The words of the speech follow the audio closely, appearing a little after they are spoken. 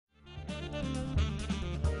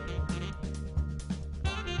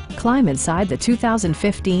Climb inside the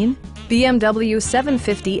 2015 BMW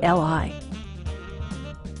 750 Li.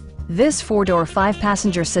 This four-door,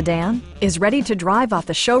 five-passenger sedan is ready to drive off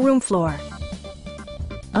the showroom floor.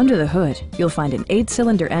 Under the hood, you'll find an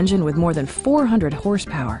 8-cylinder engine with more than 400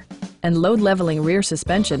 horsepower, and load-leveling rear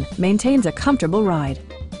suspension maintains a comfortable ride.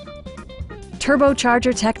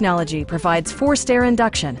 Turbocharger technology provides forced air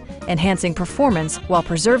induction, enhancing performance while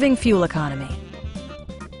preserving fuel economy.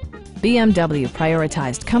 BMW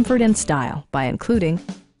prioritized comfort and style by including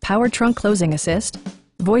power trunk closing assist,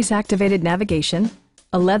 voice-activated navigation,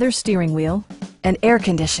 a leather steering wheel, and air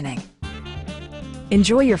conditioning.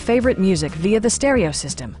 Enjoy your favorite music via the stereo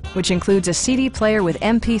system, which includes a CD player with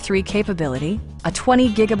MP3 capability, a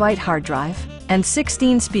 20-gigabyte hard drive, and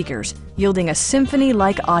 16 speakers, yielding a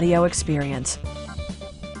symphony-like audio experience.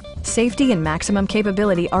 Safety and maximum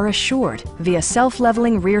capability are assured via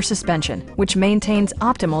self-leveling rear suspension, which maintains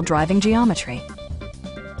optimal driving geometry.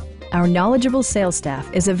 Our knowledgeable sales staff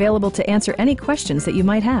is available to answer any questions that you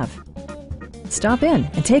might have. Stop in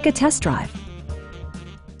and take a test drive.